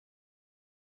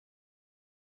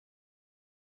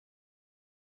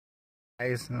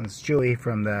Guys, it's Chewy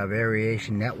from the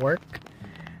Variation Network.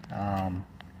 I'm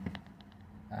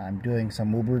doing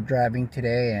some Uber driving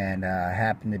today, and I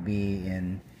happen to be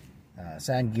in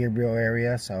San Gabriel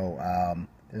area. So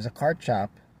there's a card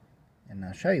shop, and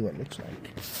I'll show you what it looks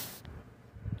like.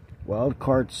 Wild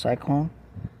Card Cyclone.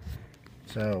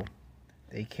 So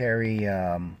they carry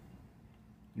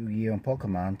Yu-Gi-Oh and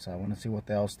Pokemon. So I want to see what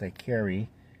else they carry,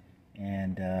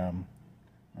 and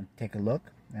I'll take a look.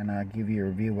 And I'll give you a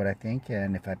review of what I think,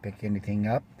 and if I pick anything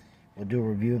up, we'll do a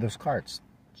review of those cards.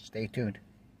 Stay tuned.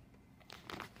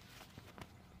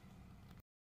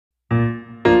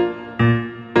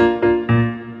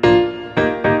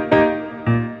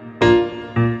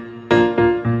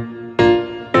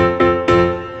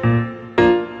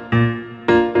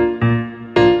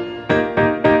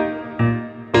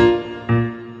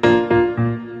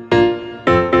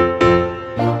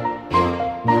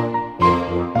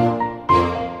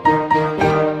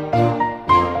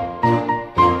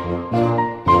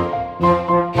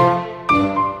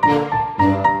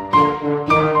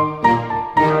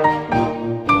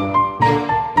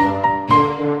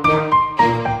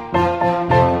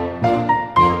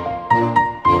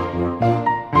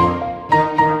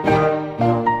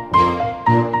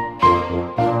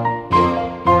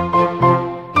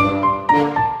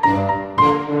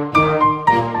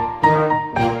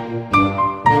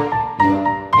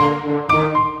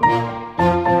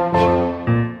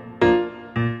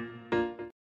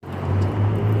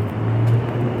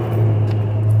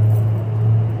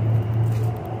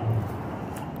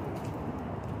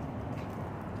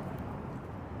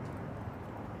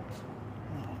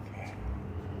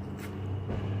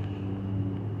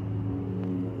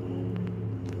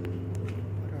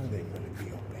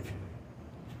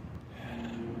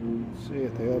 See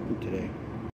if they open today.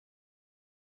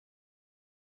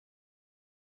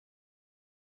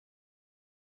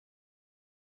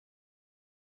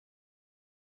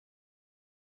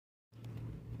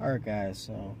 Alright guys,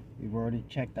 so we've already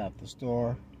checked out the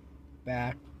store.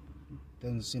 Back,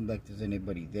 doesn't seem like there's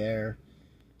anybody there,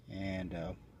 and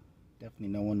definitely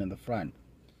no one in the front.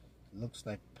 It looks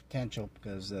like potential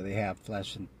because they have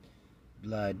flesh and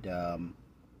blood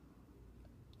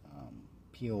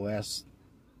POS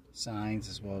signs,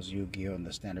 as well as Yu-Gi-Oh and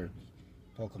the standard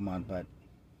Pokemon, but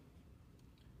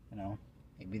you know,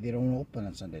 maybe they don't open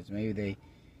on Sundays. Maybe they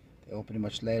open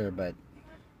much later, but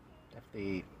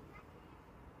definitely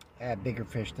have bigger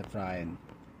fish to fry, and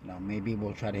you know, maybe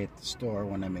we'll try to hit the store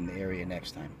when I'm in the area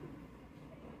next time.